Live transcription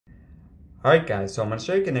Alright guys, so I'm going to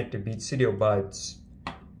show you how to connect your Beat Studio Buds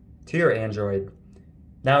to your Android.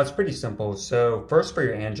 Now it's pretty simple. So first for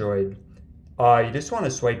your Android, you just want to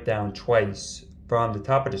swipe down twice from the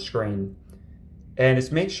top of the screen. And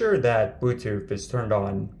just make sure that Bluetooth is turned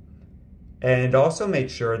on. And also make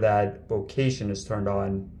sure that location is turned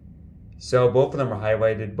on. So both of them are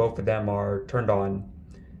highlighted, both of them are turned on.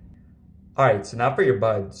 Alright, so now for your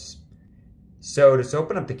buds. So just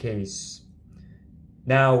open up the case.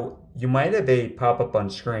 Now, you might have a pop-up on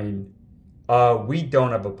screen. We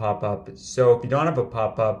don't have a pop-up. So if you don't have a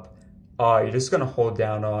pop-up, you're just gonna hold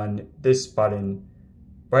down on this button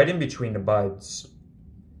right in between the buds.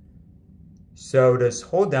 So just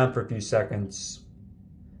hold down for a few seconds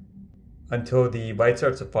until the light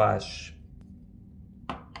starts to flash.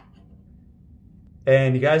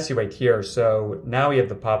 And you guys see right here, so now we have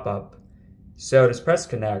the pop-up. So just press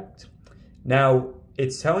connect. Now,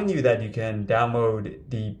 it's telling you that you can download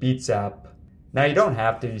the Beats app. Now you don't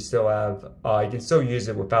have to, you still have, you can still use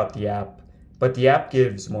it without the app, but the app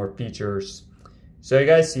gives more features. So you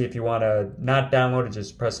guys see if you want to not download it,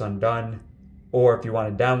 just press on done. Or if you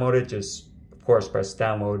want to download it, just of course press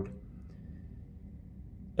download.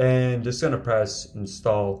 And just gonna press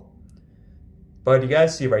install. But you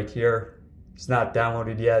guys see right here, it's not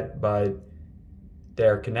downloaded yet, but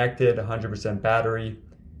they're connected, 100% battery.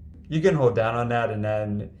 You can hold down on that and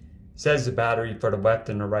then it says the battery for the left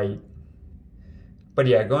and the right. But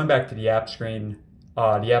yeah, going back to the app screen,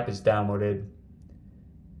 the app is downloaded.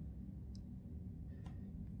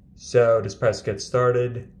 So just press get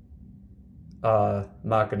started. I'm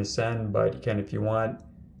not gonna send, but you can if you want.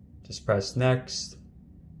 Just press next.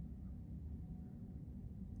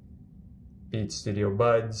 Beat Studio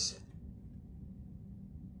Buds.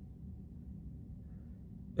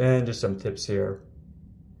 And just some tips here.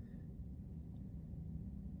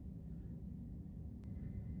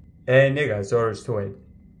 And yeah guys, orders to it.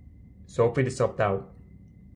 So hopefully this helped out.